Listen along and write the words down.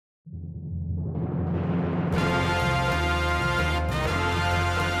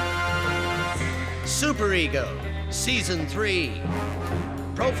Superego, Season 3.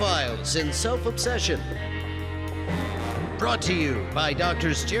 Profiles in Self-Obsession. Brought to you by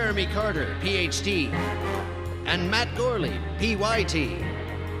Doctors Jeremy Carter, Ph.D., and Matt Gorley, Py.T.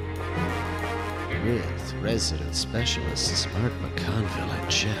 With resident specialists Mark McConville and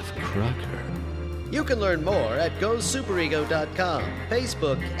Jeff Crocker. You can learn more at GoSuperego.com,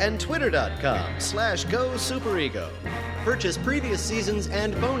 Facebook, and Twitter.com/GoSuperego. Purchase previous seasons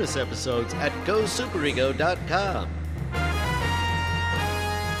and bonus episodes at GoSuperego.com.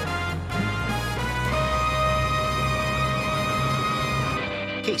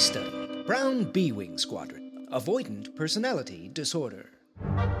 Case study: Brown B-Wing Squadron, Avoidant Personality Disorder.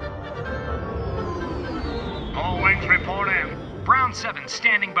 All wings report in. Brown 7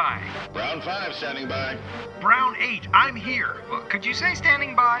 standing by. Brown 5 standing by. Brown 8, I'm here. Well, could you say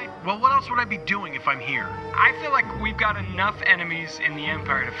standing by? Well, what else would I be doing if I'm here? I feel like we've got enough enemies in the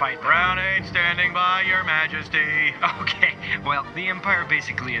Empire to fight them. Brown 8 standing by, Your Majesty. Okay, well, the Empire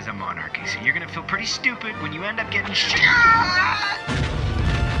basically is a monarchy, so you're gonna feel pretty stupid when you end up getting shot.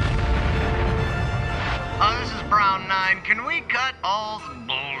 This is Brown 9. Can we cut all the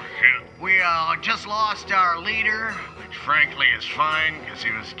bullshit? We just lost our leader, which frankly is fine, because he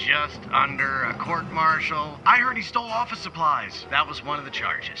was just under a court-martial. I heard he stole office supplies. That was one of the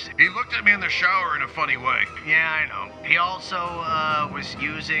charges. He looked at me in the shower in a funny way. Yeah, I know. He also was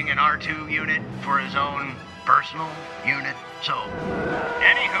using an R2 unit for his own personal unit. So,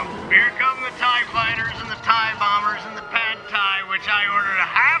 anywho, here come the TIE fighters and the TIE bombers and the pad TIE, which I ordered a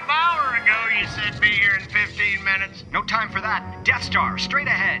half hour ago. You said be here in 15 minutes. No time for that. Death Star, straight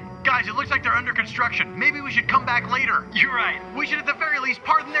ahead. Guys, it looks like they're under construction. Maybe we should come back later. You're right. We should at the very least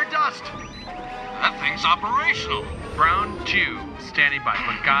pardon their dust. That thing's operational. Brown 2 standing by.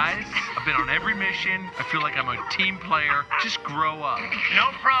 But guys, I've been on every mission. I feel like I'm a team player. Just grow up.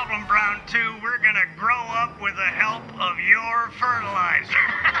 No problem, Brown 2. We're gonna grow up with the help of your fertilizer.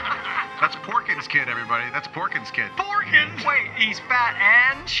 That's Porkins' kid, everybody. That's Porkins' kid. Porkins? Wait, he's fat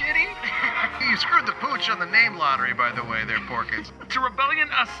and shitty? You screwed the pooch on the name lottery, by the way, there, Porkins. It's a rebellion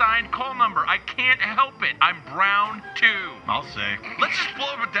assigned call number. I can't help it. I'm Brown 2. I'll say. Let's just blow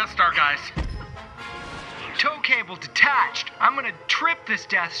up a Death Star, guys. Tow cable detached. I'm gonna trip this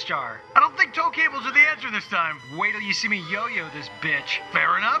Death Star. I don't think tow cables are the answer this time. Wait till you see me yo-yo this bitch.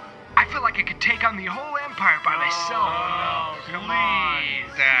 Fair enough. I feel like I could take on the whole Empire by myself. Oh, come on.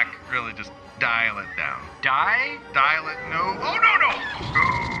 Zach, really, just dial it down. Die? Dial it, no. Oh, no, no!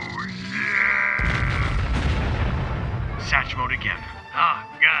 Oh, yeah! Satch mode again. Oh,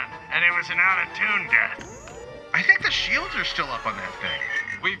 God. And it was an out-of-tune death. I think the shields are still up on that thing.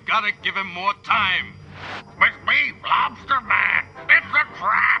 We've got to give him more time. With me, Lobster Man. It's a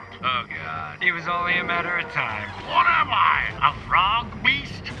trap. Oh, God. It was only a matter of time. What am I? A frog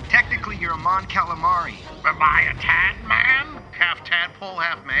beast? Technically, you're a Mon Calamari. Am I a tad man? Half tadpole,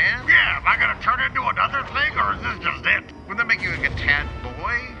 half man? Yeah, am I gonna turn into another thing, or is this just it? Wouldn't that make you like a tad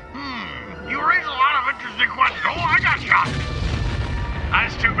boy? You raise a lot of interesting questions. Oh, I got shot.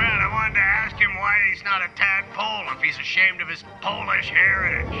 That's too bad. I wanted to ask him why he's not a tadpole if he's ashamed of his Polish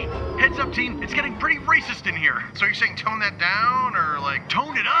heritage. Heads up, team. It's getting pretty racist in here. So you're saying tone that down, or like...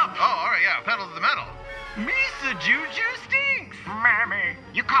 Tone it up. Oh, all right, yeah, pedal to the metal. Misa Juju stinks. Mammy.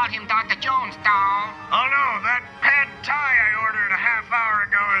 You called him Dr. Jones, doll. Oh no, that pad Thai I ordered a half hour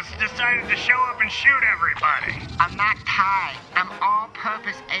ago has decided to show up and shoot everybody. I'm not Thai. I'm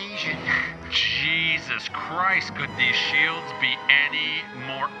all-purpose Asian. Jesus Christ, could these shields be any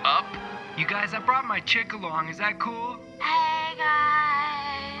more up? You guys, I brought my chick along. Is that cool? Hey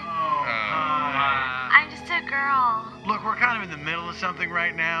guys, I'm just a girl. Look, we're kind of in the middle of something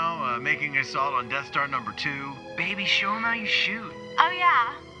right now, making an assault on Death Star number 2. Baby, show him how you shoot. Oh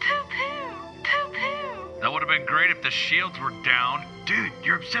yeah, poo poo, poo poo. That would have been great if the shields were down. Dude,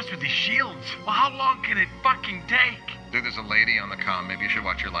 you're obsessed with these shields. Well, how long can it fucking take? Dude, there's a lady on the comm. Maybe you should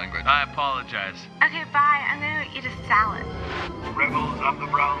watch your language. I apologize. Okay, bye. I'm gonna eat a salad. Rebels of the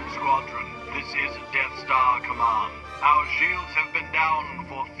Brown Squadron, this is Death Star Command. Our shields have been down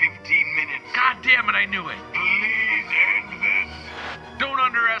for 15 minutes. God damn it, I knew it. Please end this. Don't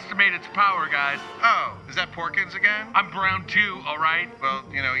underestimate its power, guys. Oh, is that Porkins again? I'm Brown 2, all right? Well,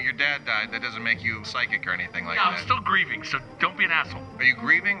 you know, your dad died. That doesn't make you psychic or anything like Yeah, that. I'm still grieving, so don't be an asshole. Are you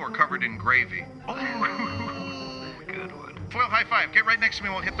grieving or covered in gravy? Oh, good one. Foil high five. Get right next to me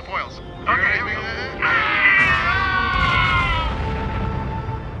and we'll hit the foils. Okay, here we go.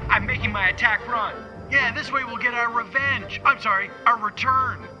 I'm making my attack run. Yeah, this way we'll get our revenge. I'm sorry, our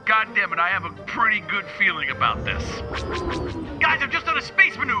return. God damn it, I have a pretty good feeling about this. Guys, I've just done a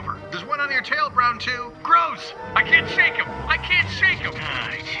space maneuver. There's one on your tail, up round 2? Gross! I can't shake him! I can't shake him!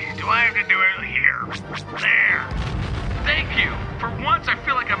 Do I have to do it here? There. Thank you! For once, I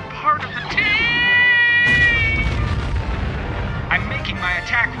feel like I'm part of the team! I'm making my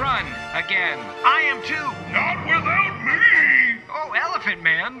attack run again. I am too. Not without me! Oh, Elephant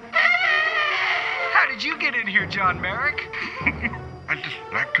Man. How did you get in here, John Merrick? I just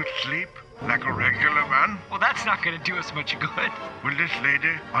like to sleep like a regular man. Well, that's not going to do us much good. Will this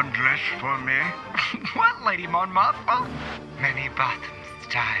lady undress for me? What, Lady Monmouth? Oh, Many bottoms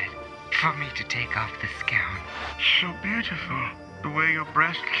died for me to take off this gown. So beautiful. The way your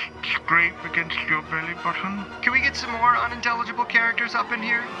breasts scrape against your belly button. can we get some more unintelligible characters up in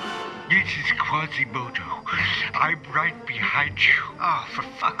here? This is Quasimodo. I'm right behind you. Oh, for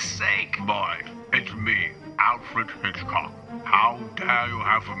fuck's sake. Boy, it's me, Alfred Hitchcock. How dare you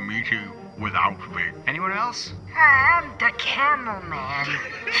have a meeting without me? Anyone else? I'm the Camel Man.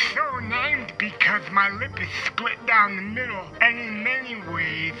 So named because my lip is split down the middle, and in many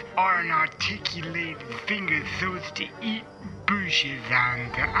ways are an articulated finger so as to eat bushes on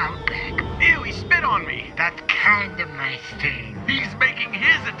the outback. Ew, he spit on me. That's kind of my thing. He's making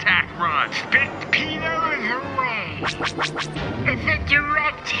his attack run! Spit pedos away. It's a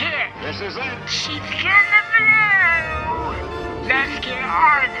direct hit. This is it. She's gonna blow. Let's get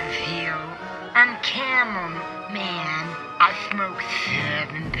out of here. I'm Camel Man. I smoke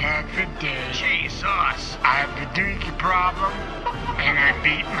 7 packs a day. Jesus. I have the drinking problem, and I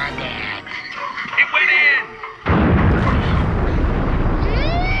beat my dad. It went in!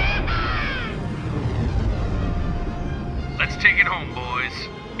 Let's take it home, boys.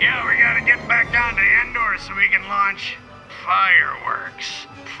 Yeah, we gotta get back down to Endor so we can launch fireworks.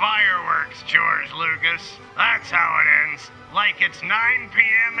 Fireworks, George Lucas. That's how it ends. Like it's 9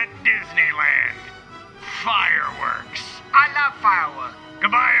 p.m. at Disneyland. Fireworks. I love fireworks.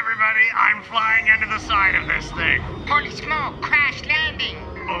 Goodbye, everybody. I'm flying into the side of this thing. Holy smoke, crash landing.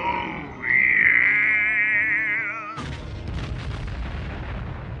 Oh, yeah.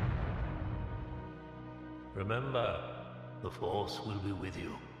 Remember, the Force will be with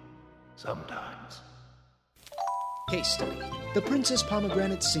you. Sometimes. Case study: The Princess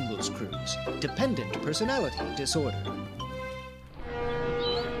Pomegranate Singles Cruise. Dependent personality disorder.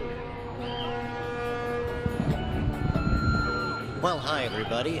 Well, hi,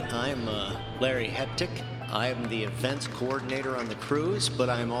 everybody. I'm Larry Heptick. I'm the events coordinator on the cruise, but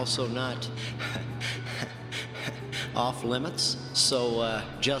I'm also not off limits. So,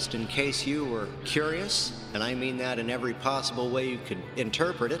 just in case you were curious, and I mean that in every possible way you could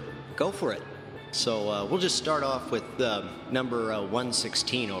interpret it, go for it. So, we'll just start off with number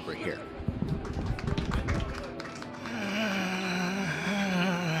 116 over here.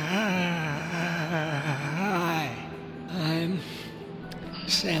 Hi, I'm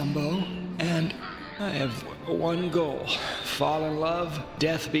Sambo, and I have one goal. Fall in love,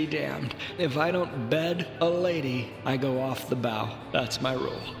 death be damned. If I don't bed a lady, I go off the bow. That's my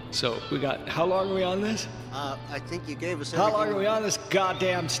rule. So we got, how long are we on this? I think you gave us How everything. long are we on this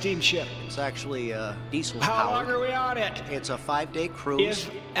goddamn steamship? It's actually diesel How powered. long are we on it? It's a 5-day cruise.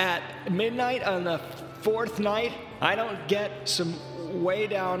 If at midnight on the 4th night, I don't get some way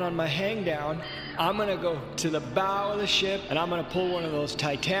down on my hang down, I'm gonna go to the bow of the ship and I'm gonna pull one of those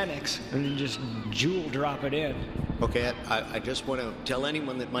Titanics and then just jewel drop it in. Okay, I just want to tell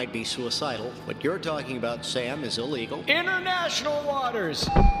anyone that might be suicidal, what you're talking about, Sam, is illegal. International waters!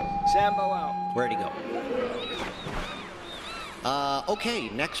 Sambo out. Where'd he go? Okay,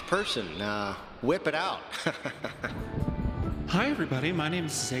 next person. Whip it out. Hi everybody, my name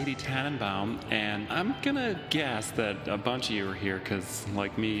is Zadie Tannenbaum, and I'm gonna guess that a bunch of you are here because,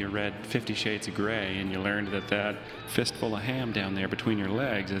 like me, you read 50 Shades of Grey and you learned that that fistful of ham down there between your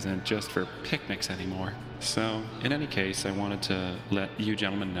legs isn't just for picnics anymore. So, in any case, I wanted to let you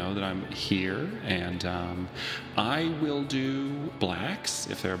gentlemen know that I'm here, and I will do blacks,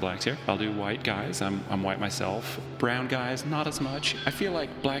 if there are blacks here. I'll do white guys, I'm white myself. Brown guys, not as much. I feel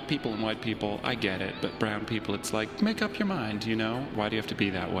like black people and white people, I get it, but brown people, it's like, make up your mind, you know? Why do you have to be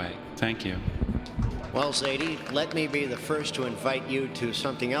that way? Thank you. Well, Zadie, let me be the first to invite you to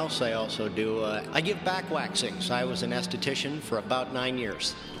something else I also do. I give back waxings. I was an esthetician for about 9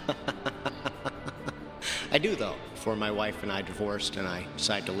 years. I do, though, before my wife and I divorced and I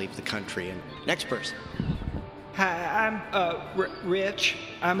decided to leave the country. And next person. Hi, I'm Rich.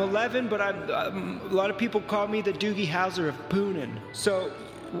 I'm 11, but a lot of people call me the Doogie Howser of Poonin. So,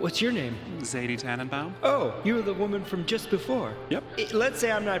 what's your name? Zadie Tannenbaum. Oh, you were the woman from just before. Yep. Let's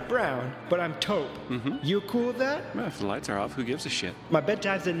say I'm not brown, but I'm taupe. Mm-hmm. You cool with that? Well, if the lights are off, who gives a shit? My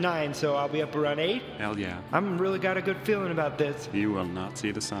bedtime's at 9, so I'll be up around 8. Hell yeah. I'm really got a good feeling about this. You will not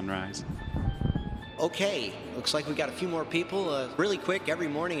see the sunrise. Okay, looks like we got a few more people. Really quick, every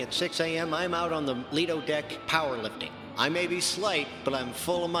morning at 6 a.m., I'm out on the Lido deck powerlifting. I may be slight, but I'm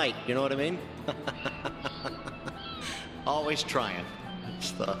full of might, you know what I mean? Always trying.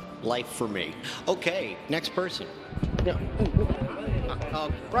 It's the life for me. Okay, next person.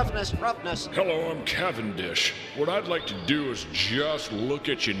 Roughness. Hello, I'm Cavendish. What I'd like to do is just look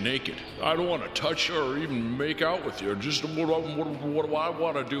at you naked. I don't want to touch you or even make out with you. Just what I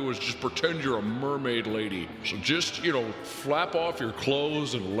want to do is just pretend you're a mermaid lady. So just, flap off your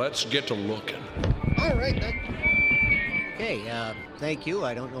clothes and let's get to looking. All right, then. Okay, thank you.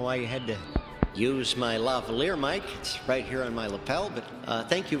 I don't know why you had to use my lavalier mic. It's right here on my lapel, but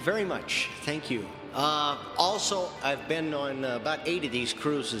thank you very much. Thank you. Also, I've been on about 8 of these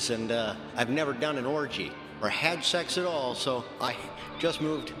cruises, and I've never done an orgy or had sex at all, so I just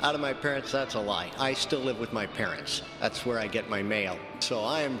moved out of my parents'. That's a lie. I still live with my parents. That's where I get my mail. So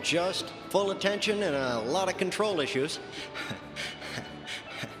I am just full attention and a lot of control issues.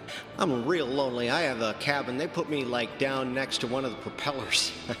 I'm real lonely. I have a cabin. They put me, down next to one of the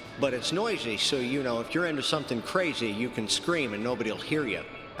propellers. But it's noisy, so, if you're into something crazy, you can scream and nobody will hear you.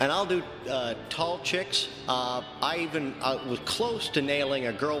 And I'll do tall chicks. I even was close to nailing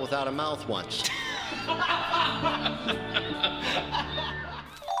a girl without a mouth once.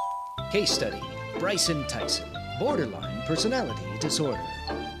 Case study, Bryson Tyson, borderline personality disorder.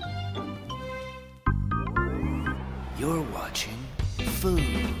 You're watching Food.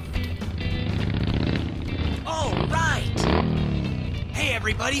 All right! Hey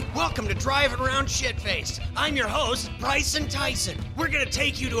everybody, welcome to Driving Around Shitface. I'm your host, Bryson Tyson. We're gonna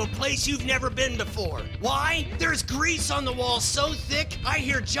take you to a place you've never been before. Why? There's grease on the walls so thick, I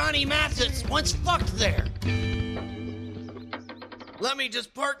hear Johnny Mathis once fucked there. Let me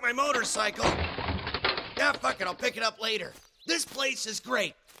just park my motorcycle. Yeah, fuck it, I'll pick it up later. This place is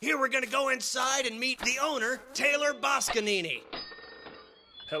great. Here we're gonna go inside and meet the owner, Taylor Boscanini.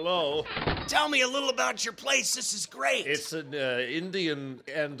 Hello. Tell me a little about your place. This is great. It's an Indian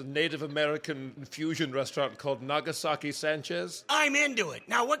and Native American fusion restaurant called Nagasaki Sanchez. I'm into it.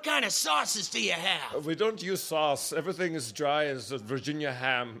 Now, what kind of sauces do you have? We don't use sauce. Everything is dry as a Virginia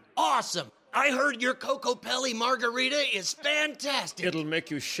ham. Awesome. I heard your Coco Pelli margarita is fantastic. It'll make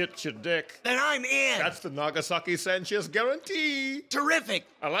you shit your dick. Then I'm in. That's the Nagasaki Sanchez guarantee. Terrific.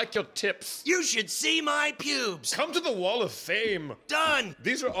 I like your tips. You should see my pubes. Come to the Wall of Fame. Done.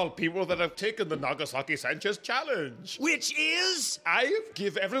 These are all people that have taken the Nagasaki Sanchez challenge. Which is? I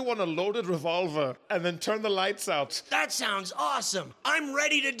give everyone a loaded revolver and then turn the lights out. That sounds awesome. I'm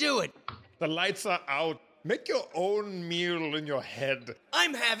ready to do it. The lights are out. Make your own meal in your head.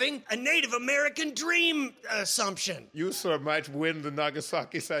 I'm having a Native American dream assumption. You, sir, might win the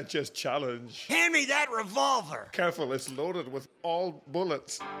Nagasaki Sanchez challenge. Hand me that revolver. Careful, it's loaded with all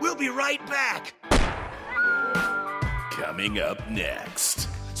bullets. We'll be right back. Coming up next.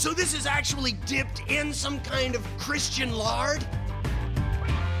 So this is actually dipped in some kind of Christian lard?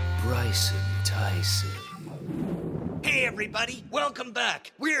 Bryson Tyson. Hey everybody, welcome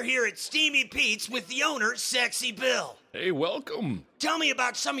back. We're here at Steamy Pete's with the owner, Sexy Bill. Hey, welcome. Tell me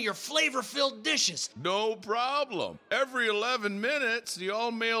about some of your flavor-filled dishes. No problem. Every 11 minutes, the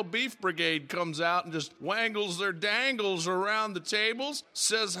all-male beef brigade comes out and just wangles their dangles around the tables,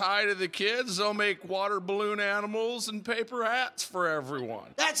 says hi to the kids, they'll make water balloon animals and paper hats for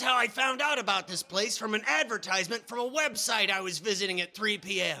everyone. That's how I found out about this place from an advertisement from a website I was visiting at 3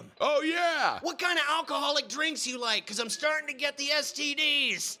 p.m. Oh, yeah. What kind of alcoholic drinks you like? Because I'm starting to get the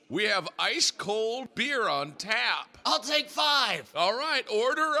STDs. We have ice-cold beer on tap. I'll take 5. All right,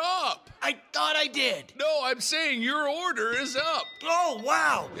 order up. I thought I did. No, I'm saying your order is up. Oh,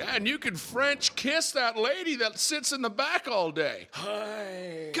 wow. Yeah, and you can French kiss that lady that sits in the back all day.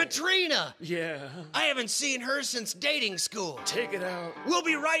 Hi. Katrina. Yeah. I haven't seen her since dating school. Take it out. We'll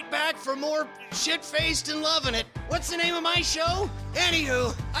be right back for more Shit-Faced and Loving It. What's the name of my show?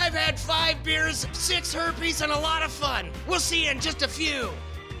 Anywho, I've had 5 beers, 6 herpes, and a lot of fun. We'll see you in just a few.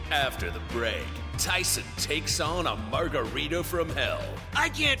 After the break, Tyson takes on a margarita from hell. I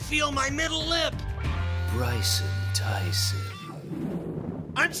can't feel my middle lip. Bryson Tyson.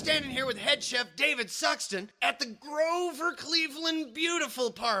 I'm standing here with head chef David Suxton at the Grover Cleveland Beautiful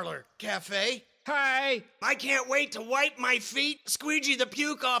Parlor Cafe. Hi. I can't wait to wipe my feet, squeegee the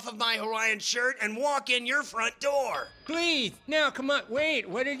puke off of my Hawaiian shirt, and walk in your front door. Please. Now, come on. Wait,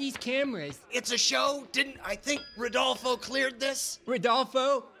 what are these cameras? It's a show. Didn't I think Rodolfo cleared this?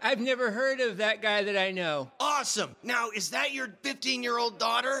 Rodolfo? I've never heard of that guy that I know. Awesome. Now, is that your 15-year-old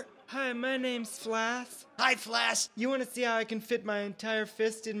daughter? Hi, my name's Flass. Hi, Flass. You want to see how I can fit my entire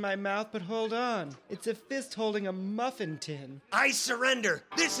fist in my mouth? But hold on. It's a fist holding a muffin tin. I surrender.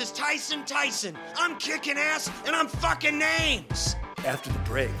 This is Tyson. I'm kicking ass and I'm fucking names. After the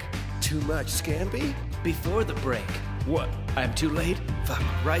break. Too much Scampi? Before the break. What? I'm too late? Fuck.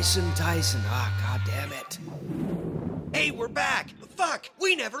 Bryson Tyson. God damn it. Hey, we're back. Fuck,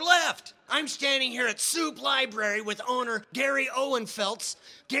 we never left. I'm standing here at Soup Library with owner Gary Owenfeltz.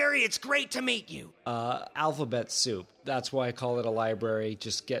 Gary, it's great to meet you. Alphabet soup. That's why I call it a library.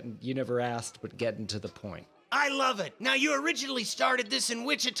 You never asked, but getting to the point. I love it. Now, you originally started this in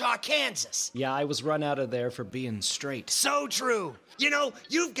Wichita, Kansas. Yeah, I was run out of there for being straight. So true. You know,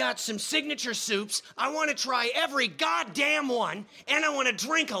 you've got some signature soups. I want to try every goddamn one, and I want to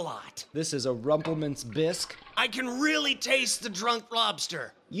drink a lot. This is a Rumpelmann's bisque. I can really taste the drunk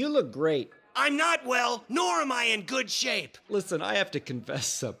lobster. You look great. I'm not well, nor am I in good shape. Listen, I have to confess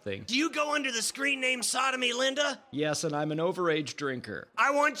something. Do you go under the screen name Sodomy Linda? Yes, and I'm an overage drinker.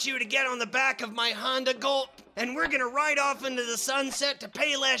 I want you to get on the back of my Honda Gulp, and we're gonna ride off into the sunset to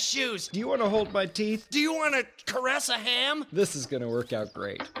Payless shoes. Do you want to hold my teeth? Do you want to caress a ham? This is gonna work out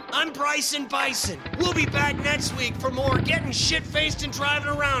great. I'm Bryson Bison. We'll be back next week for more getting shit-faced and driving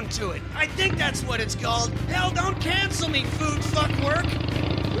around to it. I think that's what it's called. Hell, don't cancel me, food fuckwork.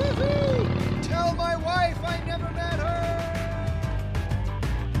 Woohoo! Tell my wife I never met her!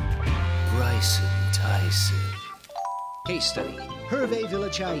 Bryson Tyson. Case study. Hervé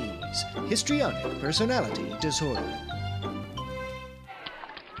Villachais. Histrionic personality disorder.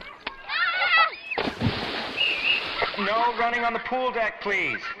 No running on the pool deck,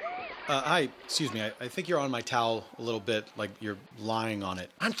 please. Hi, excuse me. I think you're on my towel a little bit, like you're lying on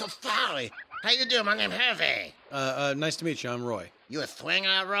it. I'm so sorry. How you doing? My name's Hervé. Nice to meet you. I'm Roy. You a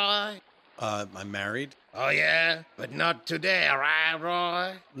swinger, Roy? I'm married. Oh, yeah? But not today, right,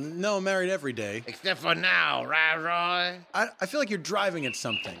 Roy? No, I'm married every day. Except for now, right, Roy? I feel like you're driving at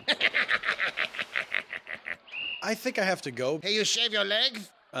something. I think I have to go. Hey, you shave your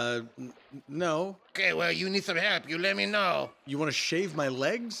legs? No. Okay, well, you need some help. You let me know. You want to shave my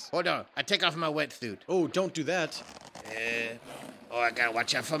legs? Hold on. I take off my wetsuit. Oh, don't do that. I gotta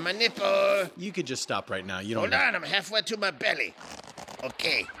watch out for my nipple. You could just stop right now. You don't. Hold on, I'm halfway to my belly.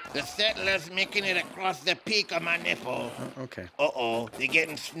 Okay, the settler's making it across the peak of my nipple. Okay. Uh-oh, they're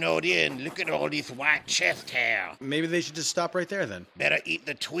getting snowed in. Look at all this white chest hair. Maybe they should just stop right there then. Better eat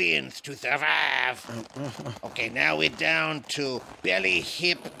the twins to survive. Okay, now we're down to belly,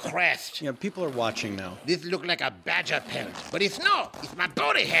 hip, crest. Yeah, people are watching now. This look like a badger pelt, but it's not. It's my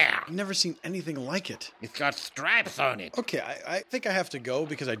body hair. I've never seen anything like it. It's got stripes on it. Okay, I think I have to go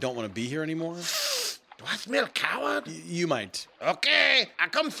because I don't want to be here anymore. Do I smell coward? You might. Okay, I'll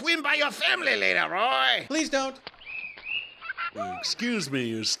come swim by your family later, Roy. Please don't. Excuse me,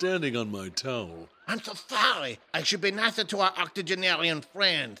 you're standing on my towel. I'm so sorry. I should be nicer to our octogenarian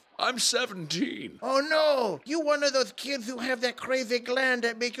friends. I'm 17. Oh, no. You one of those kids who have that crazy gland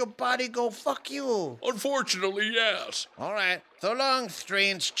that make your body go fuck you. Unfortunately, yes. All right. So long,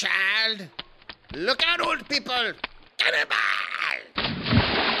 strange child. Look out, old people. Cannibal!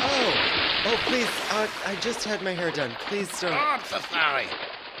 Oh, please, I just had my hair done. Please don't. Oh, I'm so sorry.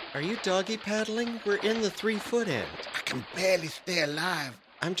 Are you doggy paddling? We're in the 3-foot end. I can barely stay alive.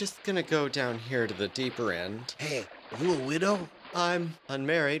 I'm just gonna go down here to the deeper end. Hey, you a widow? I'm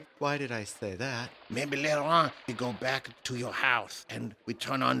unmarried. Why did I say that? Maybe later on we go back to your house and we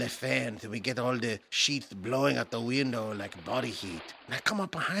turn on the fans and we get all the sheets blowing out the window like body heat. And I come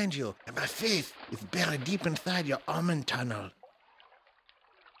up behind you and my face is buried deep inside your almond tunnel.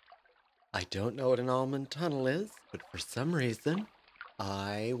 I don't know what an almond tunnel is, but for some reason,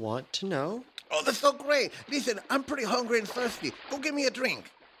 I want to know. Oh, that's so great. Listen, I'm pretty hungry and thirsty. Go get me a drink.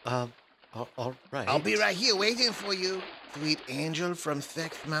 All right. I'll be right here waiting for you, sweet angel from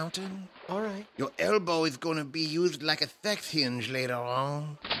Sex Mountain. All right. Your elbow is going to be used like a sex hinge later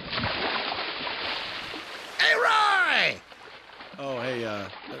on. Hey, Roy! Oh, hey,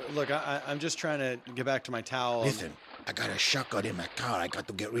 look, I'm just trying to get back to my towel. Listen, I got a shotgun in my car. I got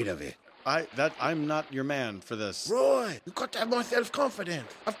to get rid of it. I'm not your man for this. Roy, you got to have more self-confidence.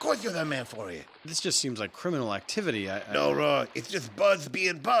 Of course you're the man for it. This just seems like criminal activity. No, Roy, it's just buds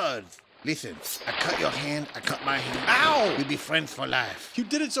being buds. Listen, I cut your hand, I cut my hand. Ow! We'll be friends for life. You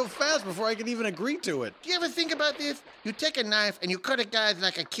did it so fast before I could even agree to it. Do you ever think about this? You take a knife and you cut a guy's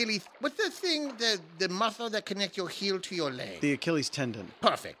like Achilles. What's the thing, the muscle that connects your heel to your leg? The Achilles tendon.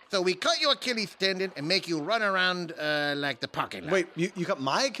 Perfect. So we cut your Achilles tendon and make you run around like the parking lot. Wait, you cut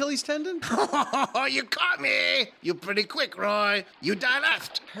my Achilles tendon? Oh, you caught me. You're pretty quick, Roy. You die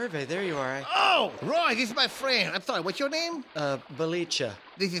left. Hervé, there you are. Oh, Roy, this is my friend. I'm sorry, what's your name? Belicha.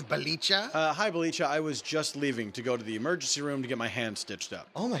 this is Belicha. Hi, Belicha. I was just leaving to go to the emergency room to get my hand stitched up.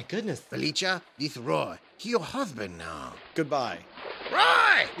 Oh, my goodness. Belicha, this Roy. He your husband now. Goodbye.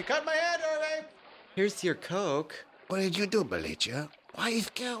 Roy! You cut my hand, Irving! Here's your Coke. What did you do, Belicha? Why you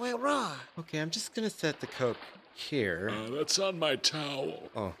scared away Roy? Okay, I'm just gonna set the Coke here. That's on my towel.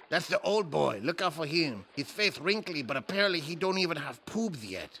 Oh. That's the old boy. Look out for him. His face wrinkly, but apparently he don't even have pubes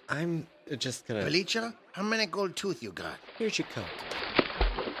yet. I'm just gonna... Belicha, how many gold tooth you got? Here's your Coke.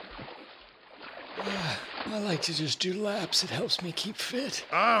 I like to just do laps. It helps me keep fit.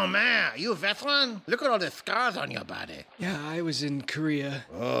 Oh, man. You a veteran? Look at all the scars on your body. Yeah, I was in Korea.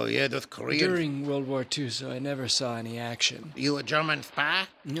 Oh, yeah, those Koreans. During World War II, so I never saw any action. You a German spy?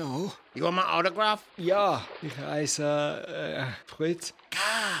 No. You want my autograph? Ja, I saw Fritz.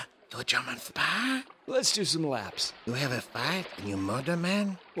 God, you a German spy? Let's do some laps. You have a fight and you murder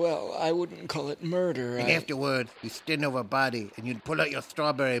man? Well, I wouldn't call it murder. And afterwards, you stand over a body and you pull out your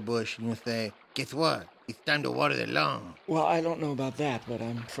strawberry bush and you say, guess what? It's time to water the lawn. Well, I don't know about that, but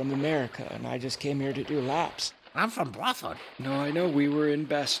I'm from America, and I just came here to do laps. I'm from Brussels. No, I know. We were in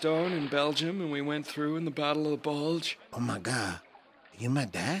Bastogne in Belgium, and we went through in the Battle of the Bulge. Oh, my God. You my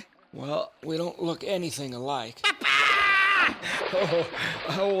dad? Well, we don't look anything alike. Papa! Oh,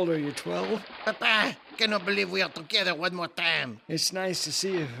 how old are you, 12? Papa, cannot believe we are together one more time. It's nice to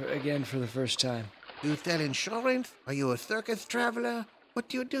see you again for the first time. You sell insurance? Are you a circus traveler? What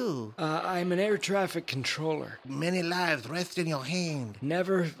do you do? I'm an air traffic controller. Many lives rest in your hand.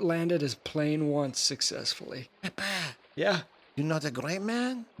 Never landed a plane once successfully. Papa. Yeah? You're not a great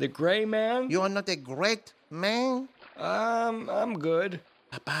man? The gray man? You are not a great man? I'm good.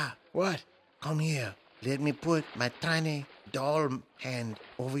 Papa. What? Come here. Let me put my tiny doll hand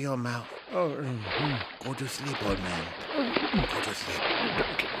over your mouth. Oh, Go to sleep, old man. Go to sleep.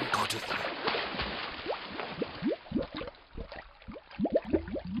 Go to sleep.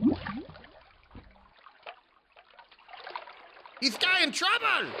 This guy in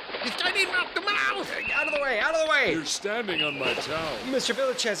trouble! This guy need knock the mouth! Out of the way, out of the way! You're standing on my towel. Mr.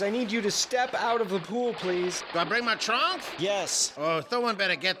 Villichez, I need you to step out of the pool, please. Do I bring my trunks? Yes. Oh, someone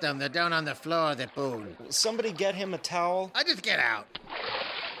better get them. They're down on the floor of the pool. Somebody get him a towel. I just get out.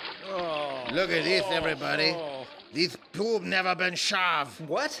 Oh. Look at this, everybody. This tube never been shoved.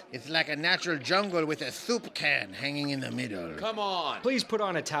 What? It's like a natural jungle with a soup can hanging in the middle. Come on. Please put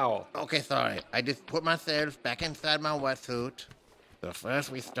on a towel. Okay, sorry. I just put myself back inside my wetsuit. So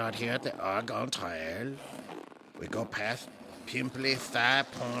first we start here at the Argonne Trail. We go past pimply thigh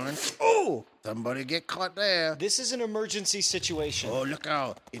points. Oh! Somebody get caught there. This is an emergency situation. Oh, look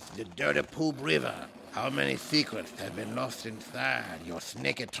out. It's the Dirty Poop River. How many secrets have been lost inside your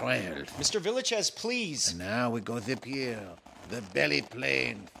snaky trails? Mr. Villichez, please. And now we go zip here. The belly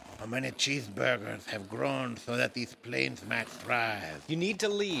plains. How many cheeseburgers have grown so that these plains might thrive? You need to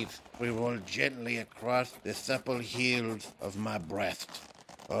leave. We roll gently across the supple heels of my breast.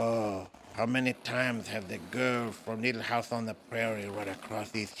 Oh, how many times have the girl from Little House on the Prairie run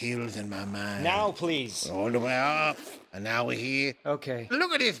across these hills in my mind? Now, please. All the way up. And now we're here. Okay.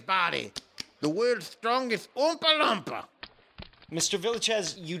 Look at this body. The world's strongest Oompa Loompa. Mr.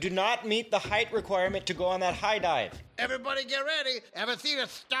 Villichez, you do not meet the height requirement to go on that high dive. Everybody get ready. Ever seen a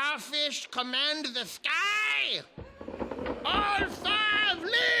starfish command the sky? All 5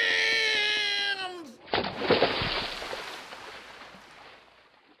 limbs!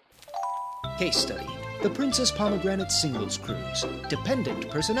 Case study: The Princess Pomegranate Singles Cruise. Dependent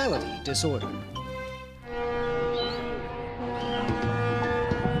Personality Disorder.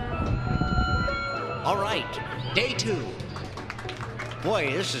 All right, day 2.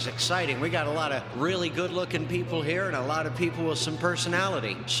 Boy, this is exciting. We got a lot of really good-looking people here and a lot of people with some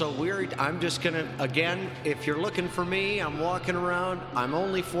personality. So I'm just gonna, again, if you're looking for me, I'm walking around. I'm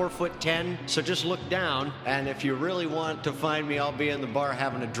only 4'10", so just look down. And if you really want to find me, I'll be in the bar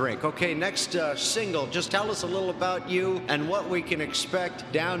having a drink. Okay, next single, just tell us a little about you and what we can expect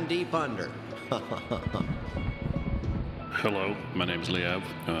down deep under. Hello, my name is Liev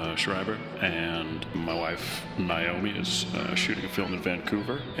Schreiber, and my wife Naomi is shooting a film in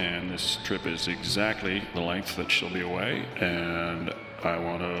Vancouver, and this trip is exactly the length that she'll be away, and I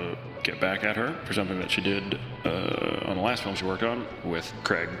want to get back at her for something that she did on the last film she worked on with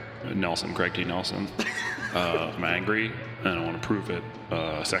Craig T. Nelson. I'm angry, and I want to prove it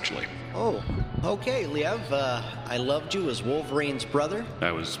sexually. Oh, okay, Liev. I loved you as Wolverine's brother.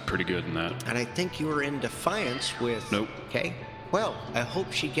 I was pretty good in that. And I think you were in Defiance with... Nope. Okay. Well, I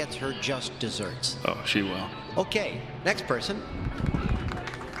hope she gets her just desserts. Oh, she will. Okay, next person.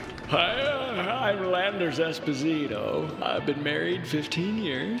 Hi, I'm Landers Esposito. I've been married 15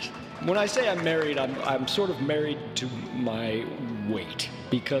 years. When I say I'm married, I'm sort of married to my wait,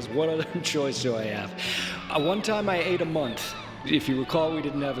 because what other choice do I have? One time I ate a month. If you recall, we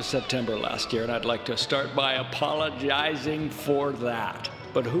didn't have a September last year, and I'd like to start by apologizing for that.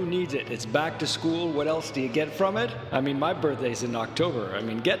 But who needs it? It's back to school. What else do you get from it? I mean, my birthday's in October. I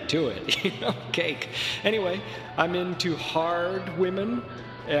mean, get to it. You know, cake. Anyway, I'm into hard women,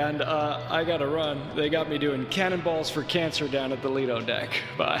 and I gotta run. They got me doing cannonballs for cancer down at the Lido deck.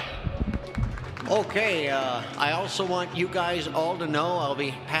 Bye. Okay, I also want you guys all to know I'll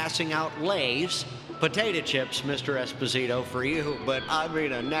be passing out Lay's potato chips, Mr. Esposito, for you, but I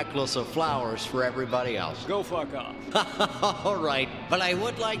mean a necklace of flowers for everybody else. Go fuck off. All right, but I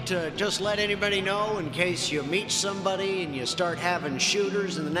would like to just let anybody know, in case you meet somebody and you start having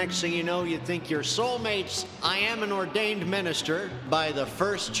shooters, and the next thing you know, you think you're soulmates. I am an ordained minister by the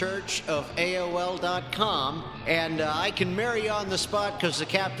First Church of AOL.com, and I can marry you on the spot because the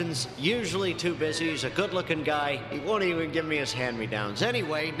captain's usually too busy. He's a good-looking guy. He won't even give me his hand-me-downs.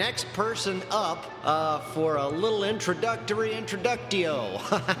 Anyway, next person up for a little introductio.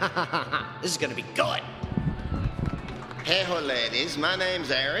 This is gonna be good. Hey ho, ladies. My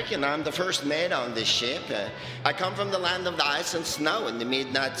name's Eric, and I'm the first mate on this ship. I come from the land of the ice and snow, and the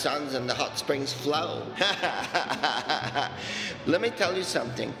midnight suns and the hot springs flow. Let me tell you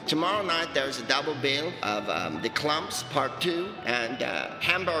something. Tomorrow night there's a double bill of The Clumps Part 2 and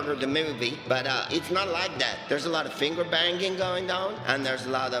Hamburger the Movie, but it's not like that. There's a lot of finger banging going on, and there's a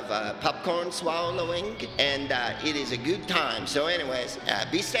lot of popcorn swallowing, and it is a good time. So anyways,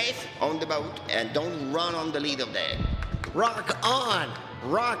 be safe on the boat, and don't run on the Lido deck. Rock on!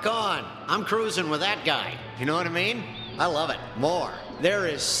 Rock on! I'm cruising with that guy. You know what I mean? I love it. More. There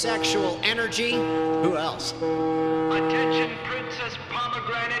is sexual energy. Who else? Attention, Princess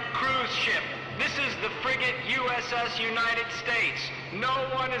Pomegranate cruise ship. This is the frigate USS United States. No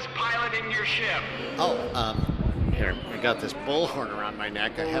one is piloting your ship. Here, I got this bullhorn around my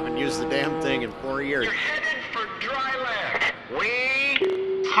neck. I haven't used the damn thing in 4 years. You're headed for dry land.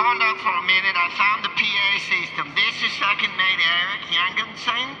 Hold up for a minute. I found the PA system. This is Second Mate Eric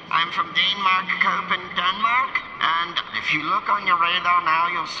Jangensen. I'm from Denmark, Copenhagen, Denmark. And if you look on your radar now,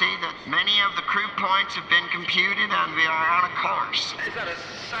 you'll see that many of the crew points have been computed and we are on a course. Is that a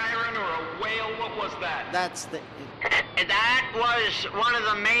siren or a whale? What was that? That's the... That was one of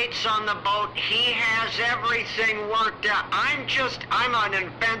the mates on the boat. He has everything worked out. I'm an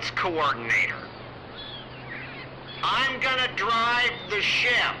events coordinator. I'm gonna drive the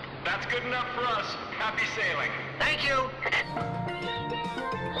ship. That's good enough for us. Happy sailing. Thank you.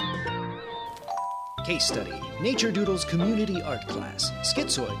 Case study: Nature Doodle's community art class.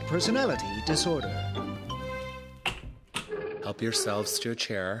 Schizoid personality disorder. Help yourselves to a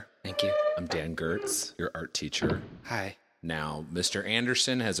chair. Thank you. I'm Dan Gertz, your art teacher. Hi. Now, Mr.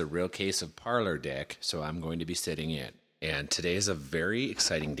 Anderson has a real case of parlor dick, so I'm going to be sitting in. And today is a very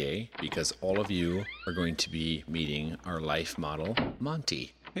exciting day because all of you are going to be meeting our life model,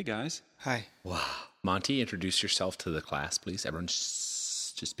 Monty. Hey, guys. Hi. Wow. Monty, introduce yourself to the class, please. Everyone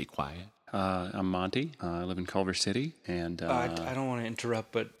just be quiet. I'm Monty. I live in Culver City, and... I don't want to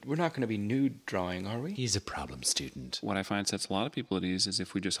interrupt, but we're not going to be nude drawing, are we? He's a problem student. What I find sets a lot of people at ease is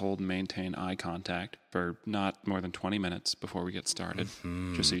if we just hold and maintain eye contact for not more than 20 minutes before we get started.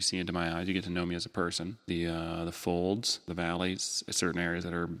 Mm-hmm. Just so you see into my eyes, you get to know me as a person. The folds, the valleys, certain areas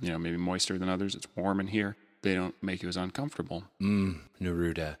that are, maybe moister than others. It's warm in here. They don't make you as uncomfortable.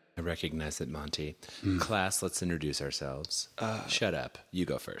 Neruda. I recognize it, Monty. Class, let's introduce ourselves. Shut up. You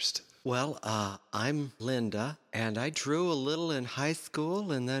go first. Well, I'm Linda, and I drew a little in high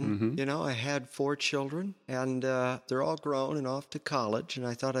school, and then, I had 4 children, and they're all grown and off to college, and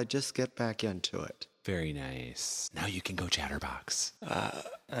I thought I'd just get back into it. Very nice. Now you can go chatterbox.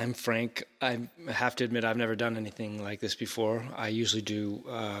 I'm Frank. I have to admit I've never done anything like this before. I usually do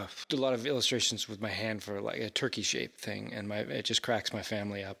a lot of illustrations with my hand for like a turkey-shaped thing, and it just cracks my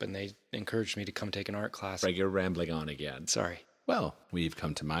family up, and they encouraged me to come take an art class. Right, you're rambling on again. Sorry. Well, we've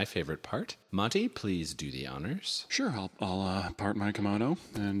come to my favorite part. Monty, please do the honors. Sure, I'll part my kimono,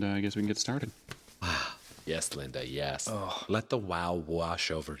 and I guess we can get started. Wow. Yes, Linda, yes. Oh. Let the wow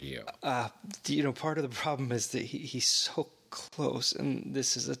wash over you. Part of the problem is that he's so close, and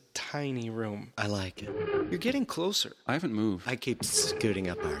this is a tiny room. I like it. You're getting closer. I haven't moved. I keep scooting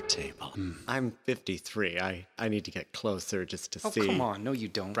up our table. I'm 53. I need to get closer just to see. Oh, come on. No, you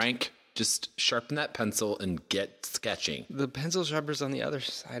don't. Frank, just sharpen that pencil and get sketching. The pencil sharpener's on the other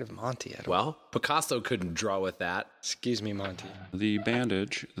side of Monty. Well, Picasso couldn't draw with that. Excuse me, Monty. The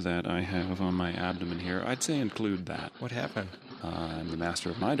bandage that I have on my abdomen here, I'd say include that. What happened? I'm the master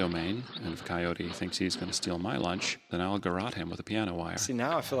of my domain, and if Coyote thinks he's going to steal my lunch, then I'll garrote him with a piano wire. See,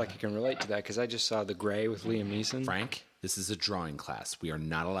 now I feel like I can relate to that, because I just saw The Gray with Liam Neeson. Frank, This is a drawing class. We are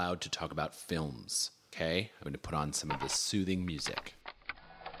not allowed to talk about films. Okay? I'm going to put on some of this soothing music.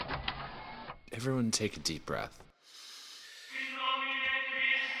 Everyone take a deep breath.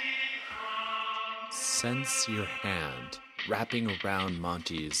 Sense your hand wrapping around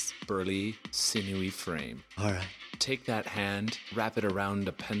Monty's burly, sinewy frame. All right. Take that hand, wrap it around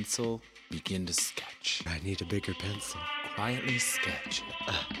a pencil, begin to sketch. I need a bigger pencil. Quietly sketch.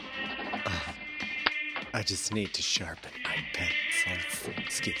 I just need to sharpen my pencils.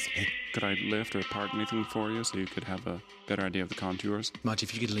 Excuse me. Could I lift or part anything for you so you could have a better idea of the contours? Monty,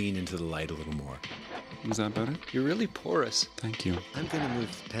 if you could lean into the light a little more. Is that better? You're really porous. Thank you. I'm going to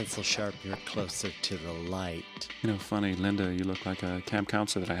move the pencil sharpener closer to the light. You know, funny, Linda, you look like a camp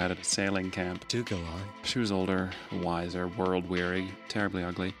counselor that I had at a sailing camp. Do go on. She was older, wiser, world-weary, terribly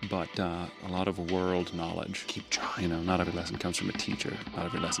ugly, but a lot of world knowledge. Keep trying. You know, not every lesson comes from a teacher. Not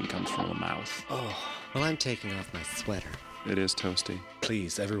every lesson comes from a mouth. Oh, well, I'm taking off my sweater. It is toasty.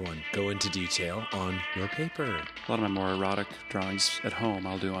 Please, everyone, go into detail on your paper. A lot of my more erotic drawings at home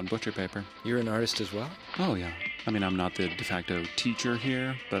I'll do on butcher paper. You're an artist as well? Oh, yeah. I mean, I'm not the de facto teacher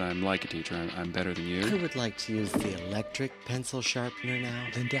here, but I'm like a teacher. I'm better than you. I would like to use the electric pencil sharpener now.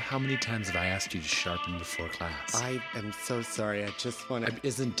 Linda, how many times have I asked you to sharpen before class? I am so sorry. I just want to... It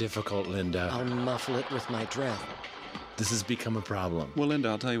isn't difficult, Linda. I'll muffle it with my dress. This has become a problem. Well, Linda,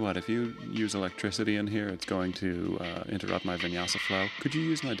 I'll tell you what. If you use electricity in here, it's going to interrupt my vinyasa flow. Could you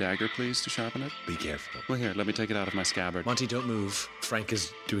use my dagger, please, to sharpen it? Be careful. Well, here, let me take it out of my scabbard. Monty, don't move. Frank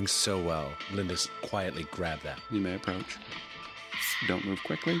is doing so well. Linda, quietly grab that. You may approach. Don't move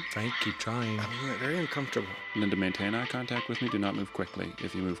quickly. Frank, keep trying. I'm very uncomfortable. Linda, maintain eye contact with me. Do not move quickly.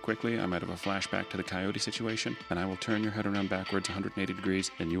 If you move quickly, I might have a flashback to the coyote situation, and I will turn your head around backwards 180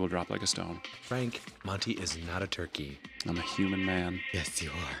 degrees, and you will drop like a stone. Frank, Monty is not a turkey. I'm a human man. Yes, you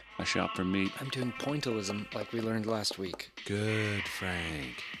are. I shop for meat. I'm doing pointillism like we learned last week. Good,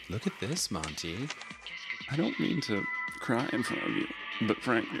 Frank. Look at this, Monty. I don't mean to cry in front of you, but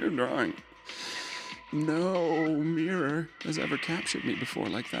Frank, your drawing... No mirror has ever captured me before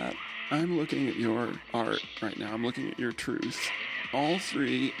like that. I'm looking at your art right now. I'm looking at your truth. All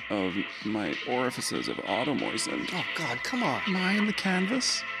three of my orifices have auto-moistened. Oh, God, come on. Am I in the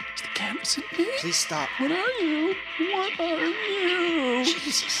canvas? Is the canvas in me? Please stop. What are you? What are you?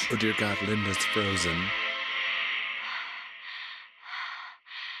 Jesus. Oh, dear God, Linda's frozen.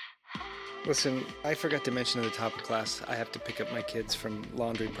 Listen, I forgot to mention at the top of class, I have to pick up my kids from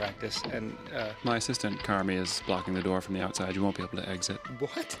laundry practice, and, My assistant, Carmi, is blocking the door from the outside. You won't be able to exit.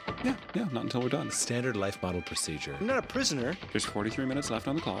 What? Yeah, not until we're done. Standard life model procedure. I'm not a prisoner. There's 43 minutes left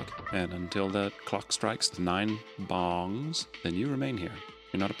on the clock, and until the clock strikes 9 bongs, then you remain here.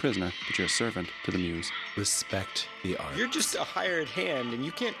 You're not a prisoner, but you're a servant to the muse. Respect the art. You're just a hired hand, and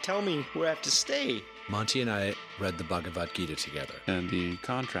you can't tell me where I have to stay. Monty and I read the Bhagavad Gita together. And the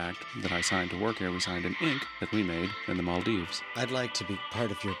contract that I signed to work here, we signed in ink that we made in the Maldives. I'd like to be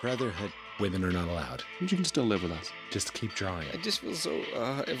part of your brotherhood. Women are not allowed. But you can still live with us. Just keep drawing. I just feel so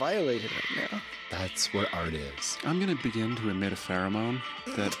violated right now. That's what art is. I'm going to begin to emit a pheromone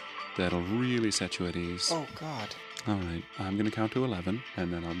that'll really set you at ease. Oh, God. All right, I'm going to count to 11,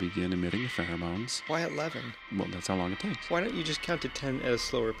 and then I'll begin emitting the pheromones. Why 11? Well, that's how long it takes. Why don't you just count to 10 at a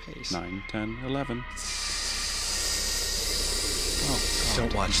slower pace? 9, 10, 11. Oh,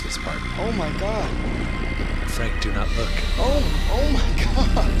 don't watch this part. Oh, my God. Frank, do not look. Oh my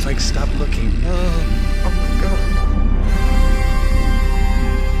God. Frank, stop looking. Oh, my God.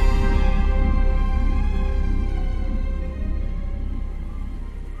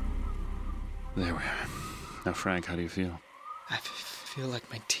 There we are. Now, Frank, how do you feel? I feel like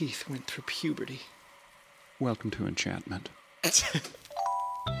my teeth went through puberty. Welcome to enchantment.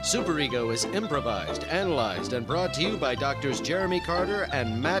 Superego is improvised, analyzed, and brought to you by Doctors Jeremy Carter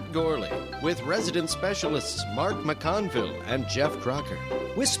and Matt Gorley, with resident specialists Mark McConville and Jeff Crocker.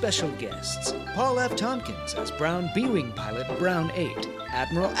 With special guests, Paul F. Tompkins as Brown B-Wing pilot Brown 8,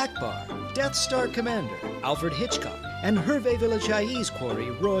 Admiral Akbar, Death Star Commander Alfred Hitchcock, and Hervé Villachai's quarry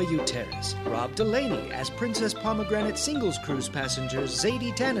Roy Uteris, Rob Delaney as Princess Pomegranate Singles Cruise passengers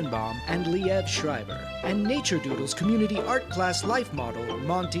Zadie Tannenbaum and Liev Schreiber, and Nature Doodles Community Art Class Life Model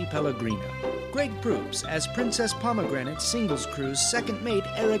Monty Pellegrino. Greg Proops as Princess Pomegranate Singles Cruise second mate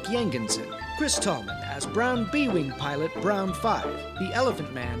Eric Jengensen, Chris Tallman as Brown B-Wing pilot Brown 5, The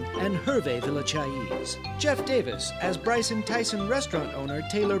Elephant Man, and Hervé Villachais. Jeff Davis as Bryson Tyson restaurant owner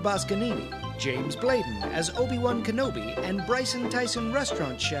Taylor Boscanini. James Bladen as Obi-Wan Kenobi and Bryson Tyson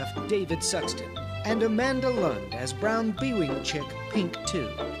restaurant chef David Suxton. And Amanda Lund as Brown B-Wing chick Pink 2.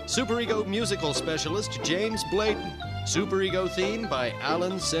 Superego musical specialist James Bladen. Superego theme by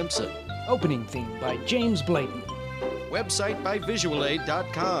Alan Simpson. Opening theme by James Bladen. website by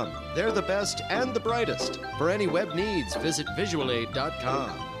visualaid.com. They're the best and the brightest. For any web needs, visit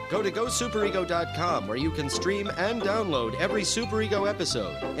visualaid.com. Go to GoSuperego.com where you can stream and download every Superego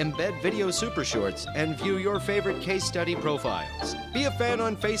episode, embed video super shorts, and view your favorite case study profiles. Be a fan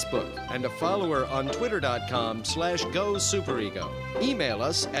on Facebook and a follower on Twitter.com/GoSuperego. Email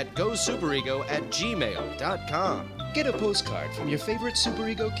us at gosuperego@gmail.com. Get a postcard from your favorite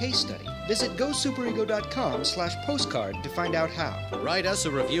Superego case study. Visit gosuperego.com/postcard to find out how. Write us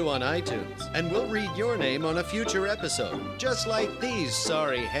a review on iTunes, and we'll read your name on a future episode, just like these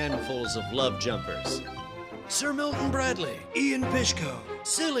sorry handfuls of love jumpers. Sir Milton Bradley, Ian Pishko,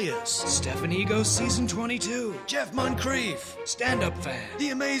 Silius, Stephen Ego Season 22, Jeff Moncrief, Stand-Up Fan,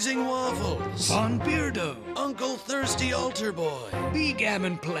 The Amazing Waffles, Von Beardo, Uncle Thirsty Altar Boy,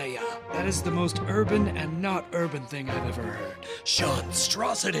 B-Gammon Playa. That is the most urban and not urban thing I've ever heard. Sean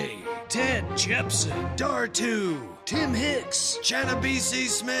Strosity, Ted Jepson, Dar2, Tim Hicks, Chanabisi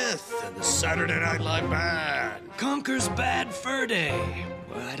Smith, and the Saturday Night Live Band. Conker's Bad Fur Day.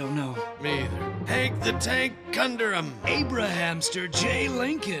 Well, I don't know. Me either. Hank the Tank Cunderham, Abrahamster J.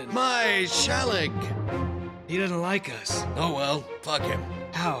 Lincoln. My Shallig. He doesn't like us. Oh well, fuck him.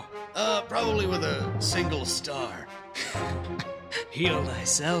 How? Probably with a single star. Heal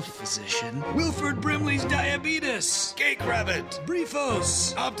thyself, physician. Wilford Brimley's Diabetes. Cake Rabbit.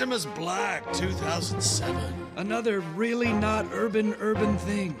 Briefos. Optimus Black, 2007. Another really not urban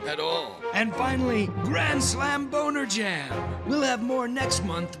thing. At all. And finally, Grand Slam Boner Jam. We'll have more next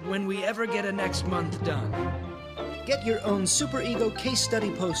month when we ever get a next month done. Get your own Superego case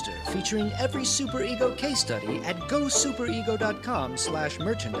study poster featuring every Superego case study at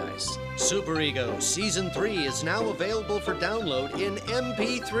gosuperego.com/merchandise. Superego Season 3 is now available for download in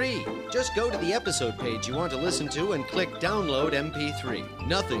MP3. Just go to the episode page you want to listen to and click Download MP3.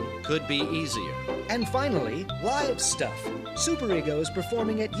 Nothing could be easier. And finally, live stuff. Superego is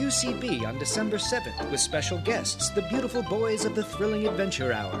performing at UCB on December 7th with special guests, the beautiful boys of the Thrilling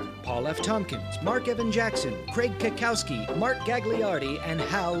Adventure Hour, Paul F. Tompkins, Mark Evan Jackson, Craig Kakowski, Mark Gagliardi, and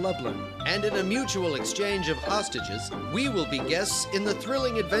Hal Lublin. And in a mutual exchange of hostages, we will be guests in the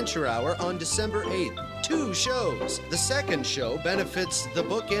Thrilling Adventure Hour on December 8th. 2 shows. The second show benefits the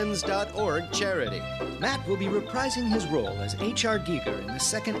Bookends.org charity. Matt will be reprising his role as H.R. Giger in the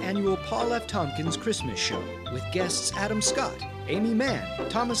second annual Paul F. Tompkins Christmas Show, with guests Adam Scott, Amy Mann,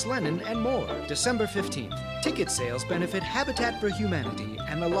 Thomas Lennon, and more, December 15th. Ticket sales benefit Habitat for Humanity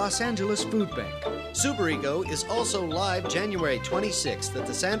and the Los Angeles Food Bank. Superego is also live January 26th at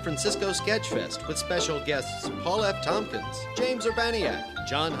the San Francisco Sketchfest with special guests Paul F. Tompkins, James Urbaniak,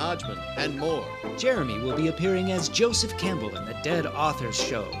 John Hodgman, and more. Jeremy will be appearing as Joseph Campbell in the Dead Authors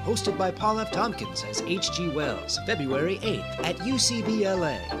Show, hosted by Paul F. Tompkins as H.G. Wells, February 8th at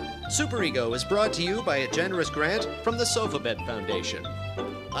UCBLA. Superego is brought to you by a generous grant from the SofaBed Foundation.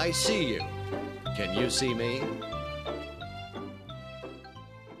 I see you. Can you see me?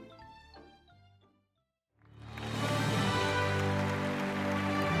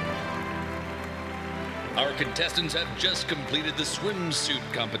 Our contestants have just completed the swimsuit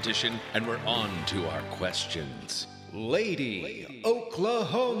competition, and we're on to our questions. Lady,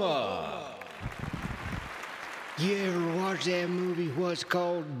 Oklahoma. You ever watch that movie, what's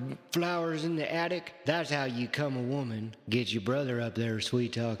called Flowers in the Attic? That's how you come a woman. Get your brother up there,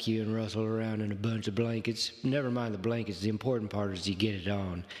 sweet talk you, and rustle around in a bunch of blankets. Never mind the blankets, the important part is you get it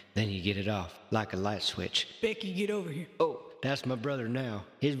on, then you get it off, like a light switch. Becky, get over here. Oh, that's my brother now.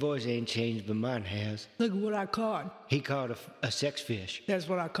 His voice ain't changed, but mine has. Look at what I caught. He caught a sex fish. That's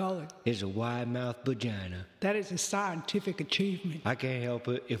what I call it. It's a wide-mouthed vagina. That is a scientific achievement. I can't help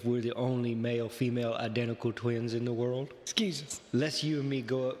it if we're the only male-female identical twins in the world. Excuse us. Let's you and me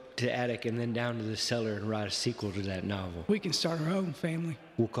go up to the attic and then down to the cellar and write a sequel to that novel. We can start our own family.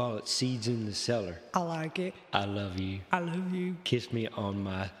 We'll call it Seeds in the Cellar. I like it. I love you. I love you. Kiss me on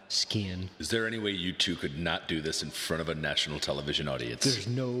my skin. Is there any way you two could not do this in front of a national television audience? There's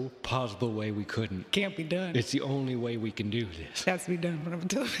no possible way we couldn't. Can't be done. It's the only way we can do this. Has to be done in front of a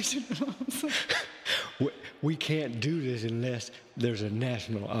television. We can't do this unless there's a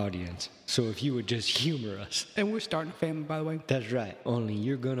national audience. So if you would just humor us. And we're starting a family, by the way. That's right. Only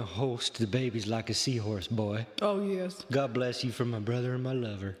you're gonna host the babies like a seahorse, boy. Oh, yes. God bless you from my brother and my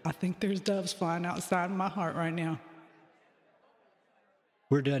lover. I think there's doves flying outside of my heart right now.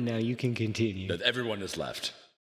 We're done now. You can continue. Everyone is left.